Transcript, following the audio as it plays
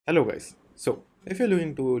Hello guys. So if you're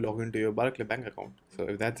looking to log into your Barclays bank account, so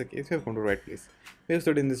if that's the case, you have come to the right place.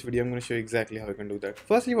 So in this video, I'm going to show you exactly how you can do that.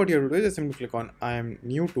 Firstly, what you have to do is just simply click on I am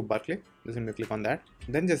new to Barclays. Just simply click on that.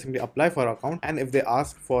 Then just simply apply for an account. And if they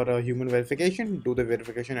ask for a human verification, do the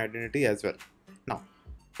verification identity as well. Now,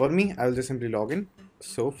 for me, I will just simply log in.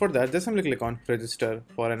 So for that, just simply click on register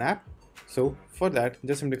for an app. So for that,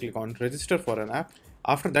 just simply click on register for an app.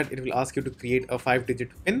 After that, it will ask you to create a 5-digit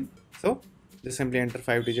PIN. So just simply enter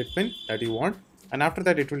 5-digit PIN that you want, and after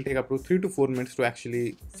that it will take up to 3 to 4 minutes to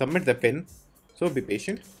actually submit the PIN. So be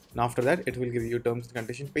patient. And after that it will give you terms and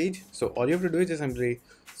conditions page. So all you have to do is just simply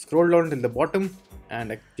scroll down till the bottom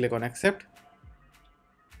and click on accept.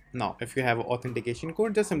 Now if you have authentication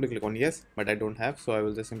code, just simply click on yes, but I don't have, so I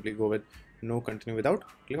will just simply go with no, continue without.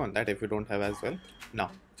 Click on that if you don't have as well.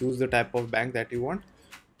 Now choose the type of bank that you want.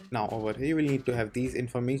 Now over here you will need to have these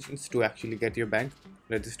informations to actually get your bank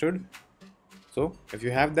registered. So if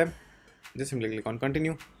you have them, just simply click on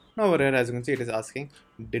continue. Now over here, as you can see, it is asking,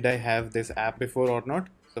 did I have this app before or not?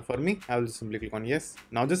 So for me, I will just simply click on yes.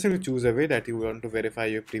 Now just simply choose a way that you want to verify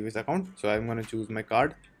your previous account. So I'm going to choose my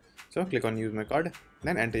card. So click on use my card,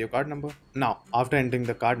 then enter your card number. Now after entering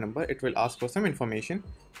the card number, it will ask for some information.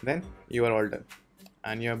 Then you are all done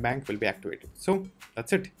and your bank will be activated. So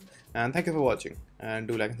that's it. And thank you for watching, and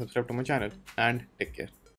do like and subscribe to my channel, and take care.